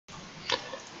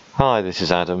Hi, this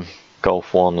is Adam,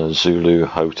 Golf 1 Zulu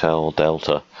Hotel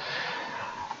Delta.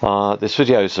 This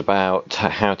video is about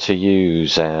how to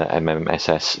use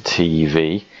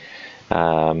MMSSTV.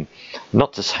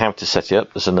 Not just how to set it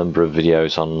up. There's a number of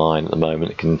videos online at the moment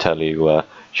that can tell you,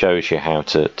 shows you how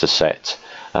to set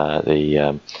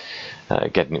getting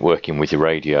it working with your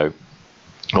radio.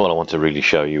 What I want to really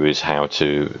show you is how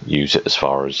to use it as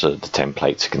far as the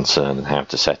templates are concerned and how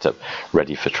to set up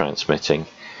ready for transmitting.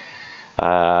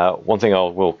 One thing I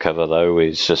will cover though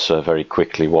is just very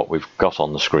quickly what we've got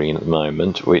on the screen at the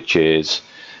moment, which is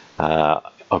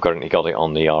I've currently got it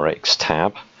on the RX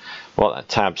tab. What that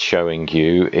tab's showing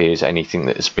you is anything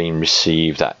that has been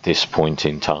received at this point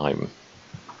in time.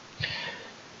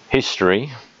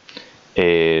 History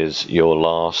is your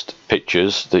last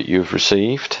pictures that you've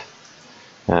received,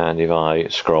 and if I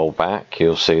scroll back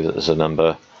you'll see that there's a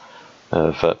number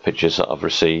of pictures that I've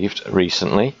received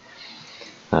recently.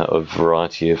 Of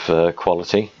variety of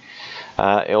quality.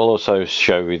 It will also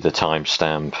show you the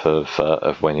timestamp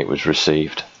of when it was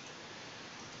received.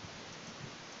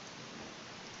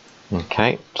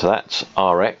 Okay, so that's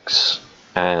RX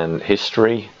and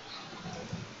history.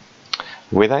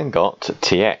 We then got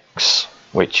TX,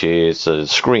 which is the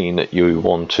screen that you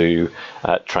want to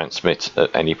transmit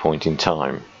at any point in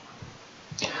time.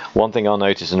 One thing I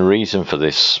noticed, and the reason for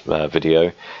this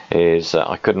video, is that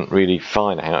I couldn't really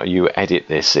find how you edit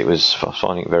this. I was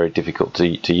finding it very difficult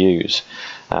to use,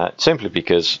 simply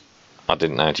because I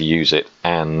didn't know how to use it,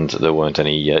 and there weren't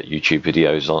any YouTube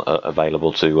videos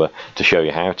available to show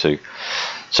you how to.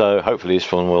 So hopefully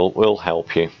this one will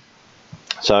help you.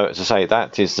 So as I say,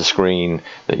 that is the screen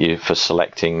that you for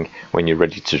selecting when you're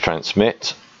ready to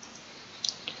transmit,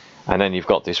 and then you've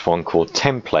got this one called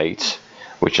template,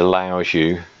 which allows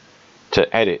you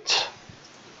to edit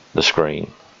the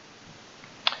screen.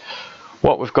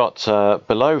 What we've got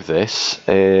below this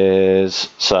is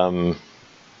some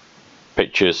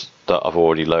pictures that I've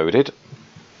already loaded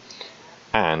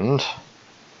and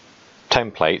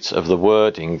templates of the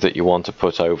wording that you want to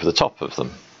put over the top of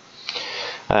them.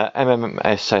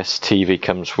 MMSSTV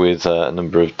comes with a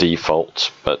number of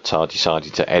defaults, but I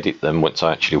decided to edit them once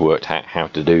I actually worked out how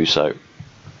to do so.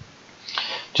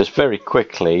 Just very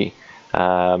quickly,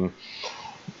 there's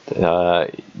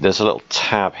a little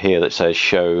tab here that says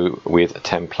show with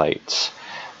templates.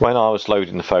 When I was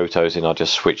loading the photos in, I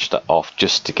just switched that off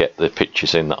just to get the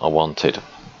pictures in that I wanted.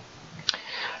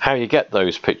 How you get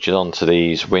those pictures onto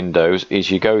these windows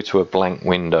is you go to a blank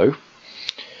window,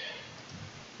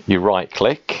 you right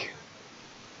click,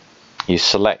 you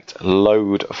select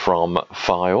load from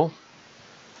file,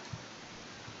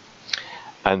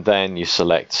 and then you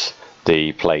select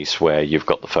the place where you've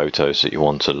got the photos that you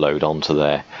want to load onto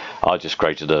there. I just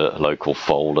created a local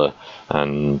folder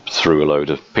and threw a load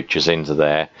of pictures into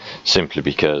there, simply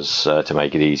because to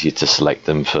make it easier to select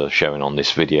them for showing on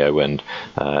this video and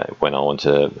when I want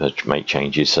to make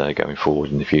changes going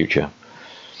forward in the future.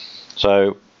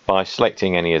 So by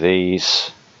selecting any of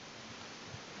these,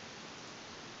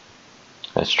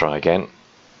 let's try again,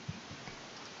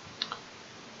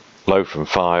 load from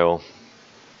file,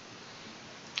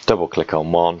 double click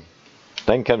on one,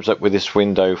 then comes up with this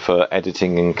window for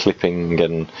editing and clipping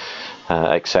and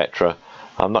etc.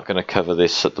 I'm not going to cover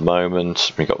this at the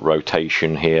moment. We've got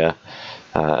rotation here,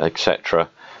 etc.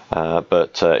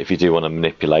 But if you do want to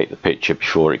manipulate the picture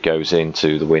before it goes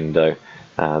into the window,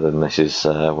 then this is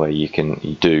where you can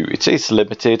do. It's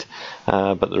limited,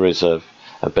 but there is a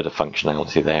bit of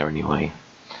functionality there anyway.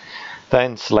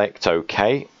 Then select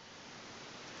OK.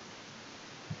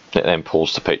 It then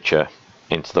pulls the picture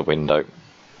into the window.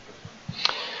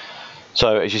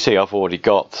 So as you see, I've already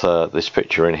got this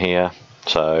picture in here.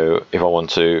 So if I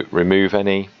want to remove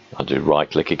any, I do right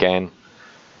click again,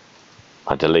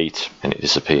 I delete, and it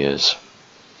disappears.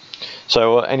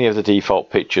 So any of the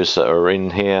default pictures that are in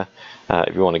here,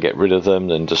 if you want to get rid of them,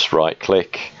 then just right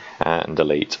click and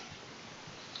delete.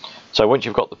 So once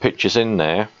you've got the pictures in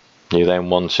there, you then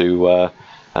want to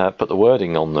put the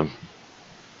wording on them.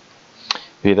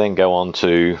 You then go on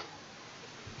to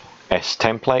S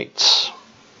templates.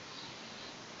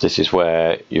 This is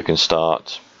where you can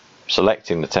start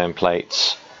selecting the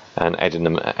templates and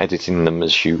editing them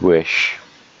as you wish.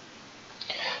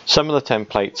 Some of the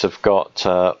templates have got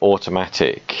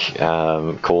automatic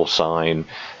call sign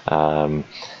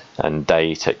and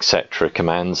date, etc.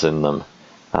 commands in them.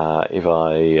 I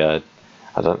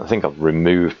think I've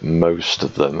removed most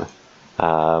of them,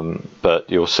 but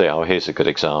you'll see. Oh, here's a good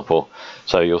example.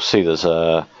 So you'll see there's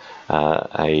some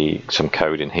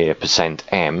code in here,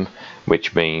 %m,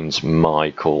 which means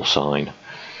my call sign.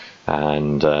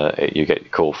 and you get the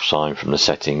call sign from the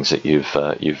settings that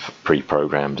you've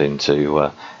pre-programmed into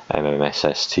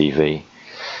MMSSTV.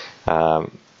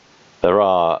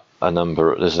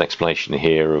 There's an explanation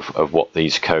here of what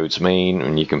these codes mean,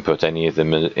 and you can put any of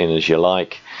them in as you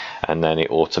like, and then it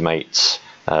automates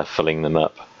filling them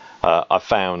up. I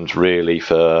found really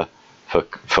for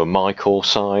my call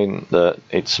sign that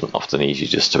it's often easier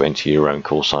just to enter your own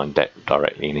call sign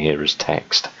directly in here as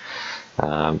text.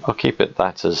 I'll keep it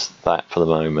as that for the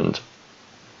moment.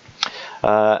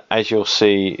 As you'll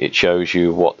see, it shows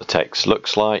you what the text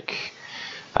looks like.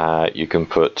 You can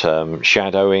put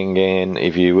shadowing in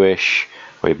if you wish,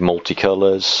 with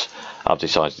multicolours. I've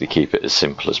decided to keep it as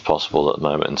simple as possible at the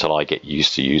moment until I get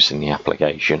used to using the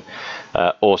application.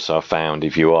 Also, I found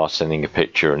if you are sending a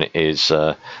picture and it is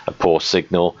a poor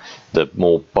signal, the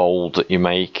more bold that you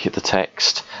make the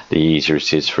text, the easier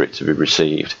it is for it to be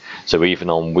received. So even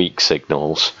on weak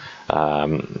signals,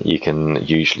 you can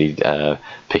usually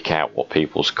pick out what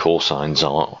people's call signs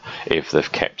are if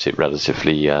they've kept it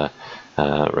relatively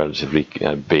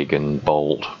big and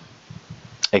bold.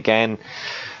 Again,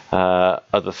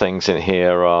 other things in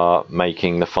here are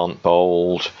making the font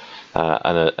bold,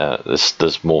 and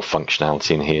there's more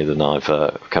functionality in here than I've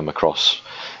come across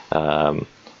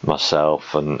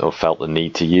myself or felt the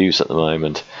need to use at the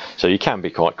moment. So you can be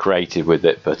quite creative with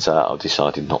it, but I've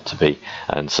decided not to be,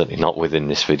 and certainly not within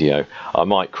this video. I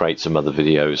might create some other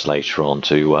videos later on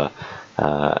to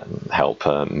help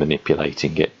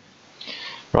manipulating it.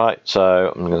 Right,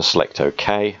 so I'm going to select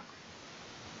OK.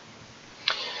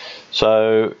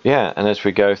 So yeah, and as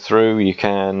we go through, you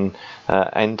can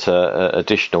enter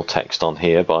additional text on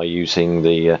here by using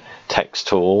the text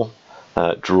tool,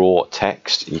 draw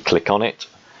text. You click on it,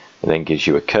 it then gives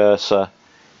you a cursor.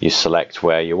 You select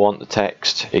where you want the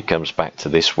text. It comes back to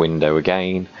this window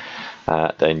again.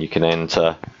 Then you can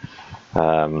enter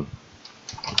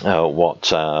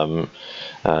what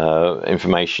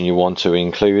information you want to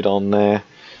include on there.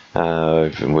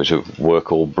 Was it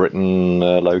Work All Britain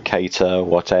locator,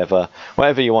 whatever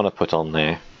you want to put on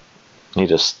there. You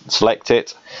just select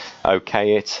it,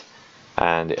 OK it,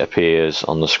 and it appears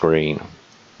on the screen.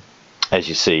 As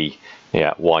you see,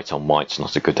 yeah, white on white's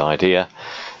not a good idea.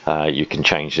 You can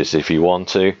change this if you want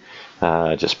to,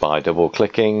 just by double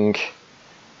clicking,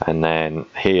 and then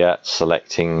here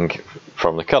selecting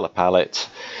from the color palette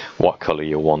what color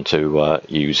you want to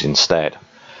use instead.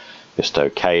 Just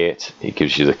OK it, it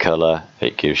gives you the colour,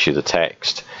 it gives you the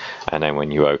text, and then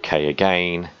when you OK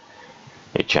again,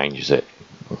 it changes it.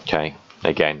 Okay,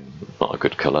 again, not a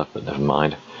good colour, but never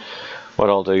mind. What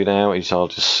I'll do now is I'll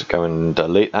just go and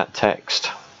delete that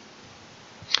text.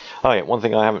 Oh yeah, one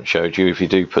thing I haven't showed you, if you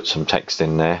do put some text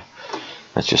in there,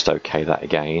 let's just OK that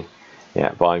again.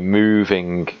 Yeah, by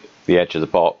moving the edge of the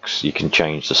box, you can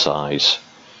change the size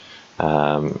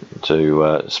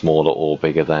to smaller or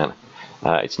bigger than.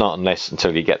 It's not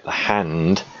until you get the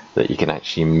hand that you can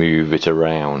actually move it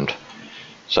around.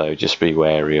 So just be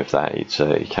wary of that.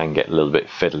 It can get a little bit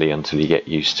fiddly until you get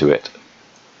used to it.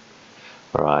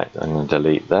 Right, I'm going to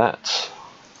delete that.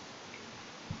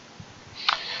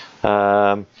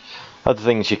 Other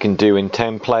things you can do in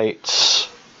templates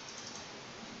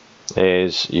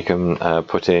is you can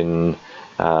put in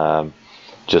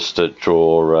just to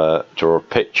draw a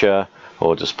picture,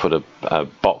 or just put a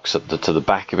box to the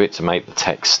back of it to make the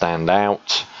text stand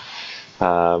out.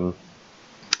 And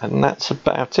that's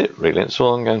about it really. That's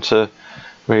all I'm going to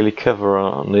really cover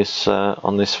on this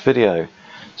video.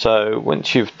 So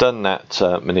once you've done that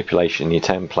manipulation in your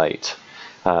template,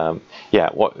 yeah,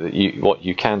 what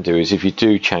you can do is, if you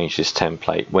do change this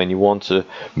template, when you want to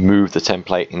move the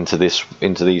template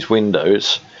into these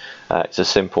windows, it's a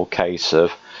simple case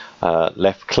of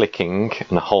left clicking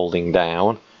and holding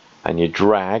down, and you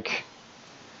drag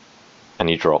and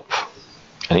you drop,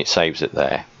 and it saves it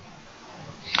there.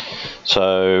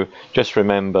 So just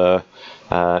remember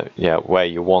yeah, where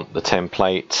you want the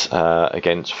template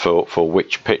against for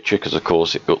which picture, because of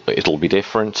course it'll be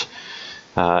different.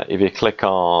 If you click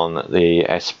on the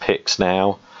SPICs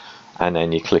now, and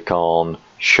then you click on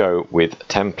show with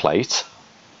template,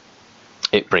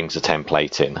 it brings a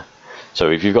template in.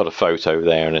 So if you've got a photo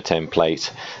there and a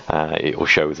template, it will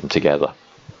show them together.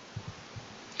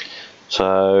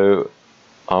 So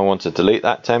I want to delete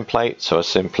that template, so I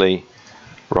simply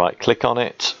right click on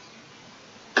it,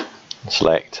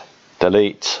 select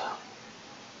delete,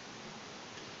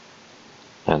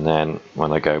 and then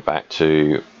when I go back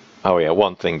to, oh yeah,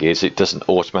 one thing is it doesn't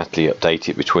automatically update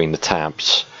it between the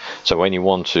tabs. So when you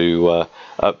want to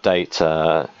update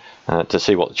to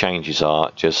see what the changes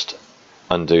are, just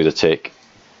undo the tick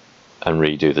and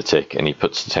redo the tick, and he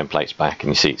puts the templates back,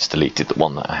 and you see it's deleted the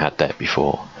one that I had there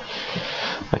before.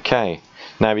 Okay,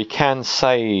 now we can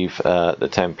save the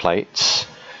templates.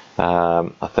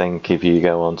 I think if you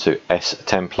go on to S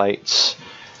templates,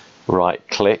 right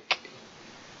click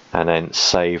and then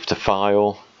save to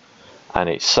file, and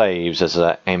it saves as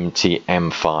a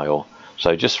MTM file.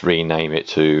 So just rename it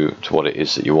to what it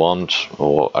is that you want,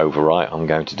 or overwrite I'm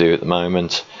going to do at the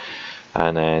moment,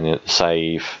 and then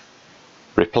save,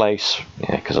 replace,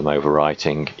 yeah, because I'm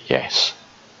overwriting, yes.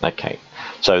 Okay,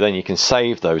 so then you can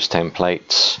save those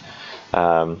templates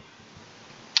to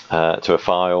a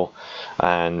file,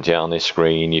 and yeah, on this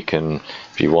screen you can,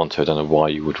 if you want to, I don't know why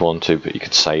you would want to, but you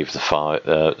could save the file,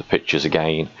 the pictures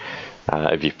again.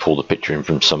 If you pull the picture in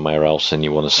from somewhere else and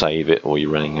you want to save it, or you're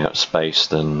running out of space,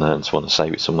 then just want to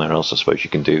save it somewhere else, I suppose you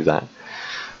can do that.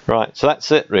 Right, so that's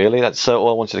it really. That's all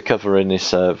I wanted to cover in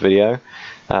this video.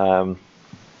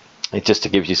 It's just to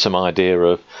give you some idea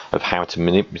of how to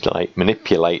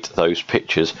manipulate those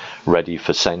pictures ready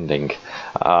for sending.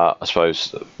 I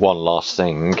suppose one last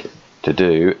thing to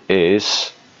do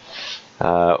is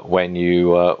when you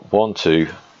want to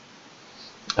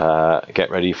get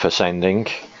ready for sending,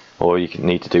 all you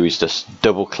need to do is just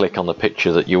double click on the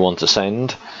picture that you want to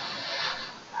send,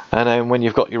 and then when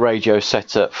you've got your radio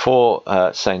set up for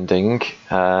sending,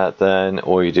 then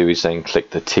all you do is then click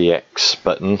the TX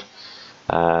button,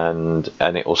 and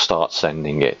it will start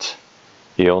sending it.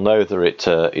 You'll know that it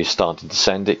is starting to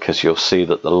send it because you'll see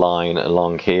that the line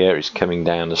along here is coming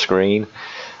down the screen.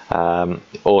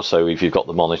 Also, if you've got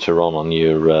the monitor on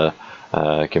your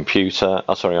computer,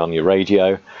 on your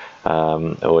radio,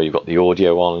 or you've got the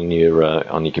audio on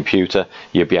your computer,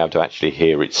 you'll be able to actually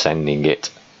hear it sending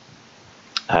it.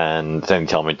 And at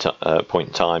any point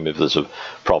in time, if there's a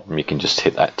problem, you can just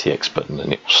hit that TX button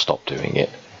and it will stop doing it.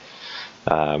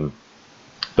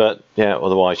 But yeah,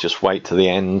 otherwise just wait to the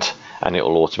end and it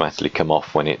will automatically come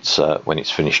off when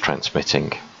it's finished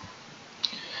transmitting.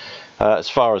 As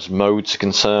far as modes are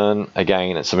concerned,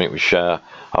 again, it's something which I'll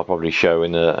probably show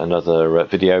in another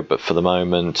video, but for the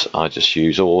moment I just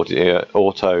use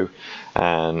auto,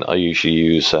 and I usually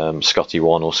use Scotty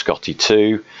 1 or Scotty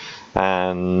 2,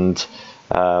 and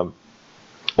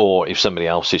or if somebody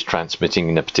else is transmitting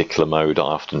in a particular mode, I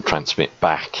often transmit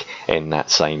back in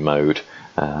that same mode,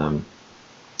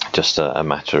 just a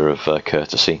matter of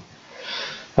courtesy.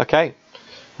 Okay.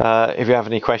 If you have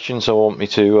any questions or want me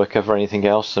to cover anything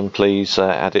else, then please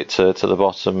add it to the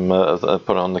bottom, put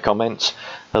it on the comments.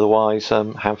 Otherwise,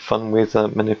 have fun with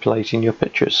manipulating your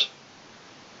pictures.